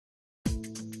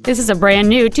This is a brand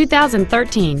new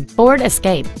 2013 Ford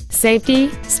Escape. Safety,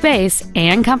 space,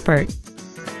 and comfort.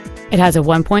 It has a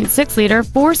 1.6-liter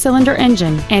four-cylinder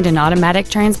engine and an automatic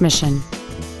transmission.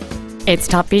 Its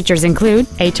top features include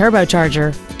a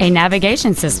turbocharger, a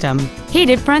navigation system,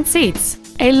 heated front seats,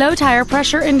 a low tire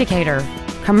pressure indicator,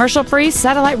 commercial-free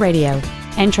satellite radio,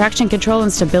 and traction control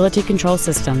and stability control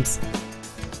systems.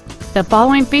 The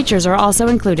following features are also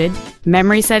included: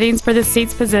 memory settings for the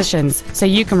seat's positions so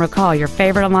you can recall your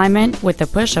favorite alignment with the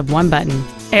push of one button,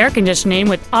 air conditioning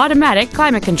with automatic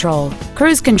climate control,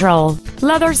 cruise control,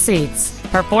 leather seats,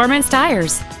 performance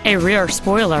tires, a rear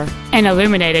spoiler, an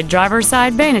illuminated driver's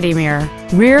side vanity mirror,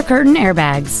 rear curtain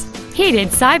airbags, heated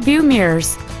side view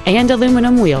mirrors, and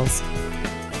aluminum wheels.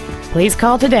 Please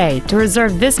call today to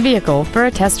reserve this vehicle for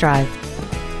a test drive.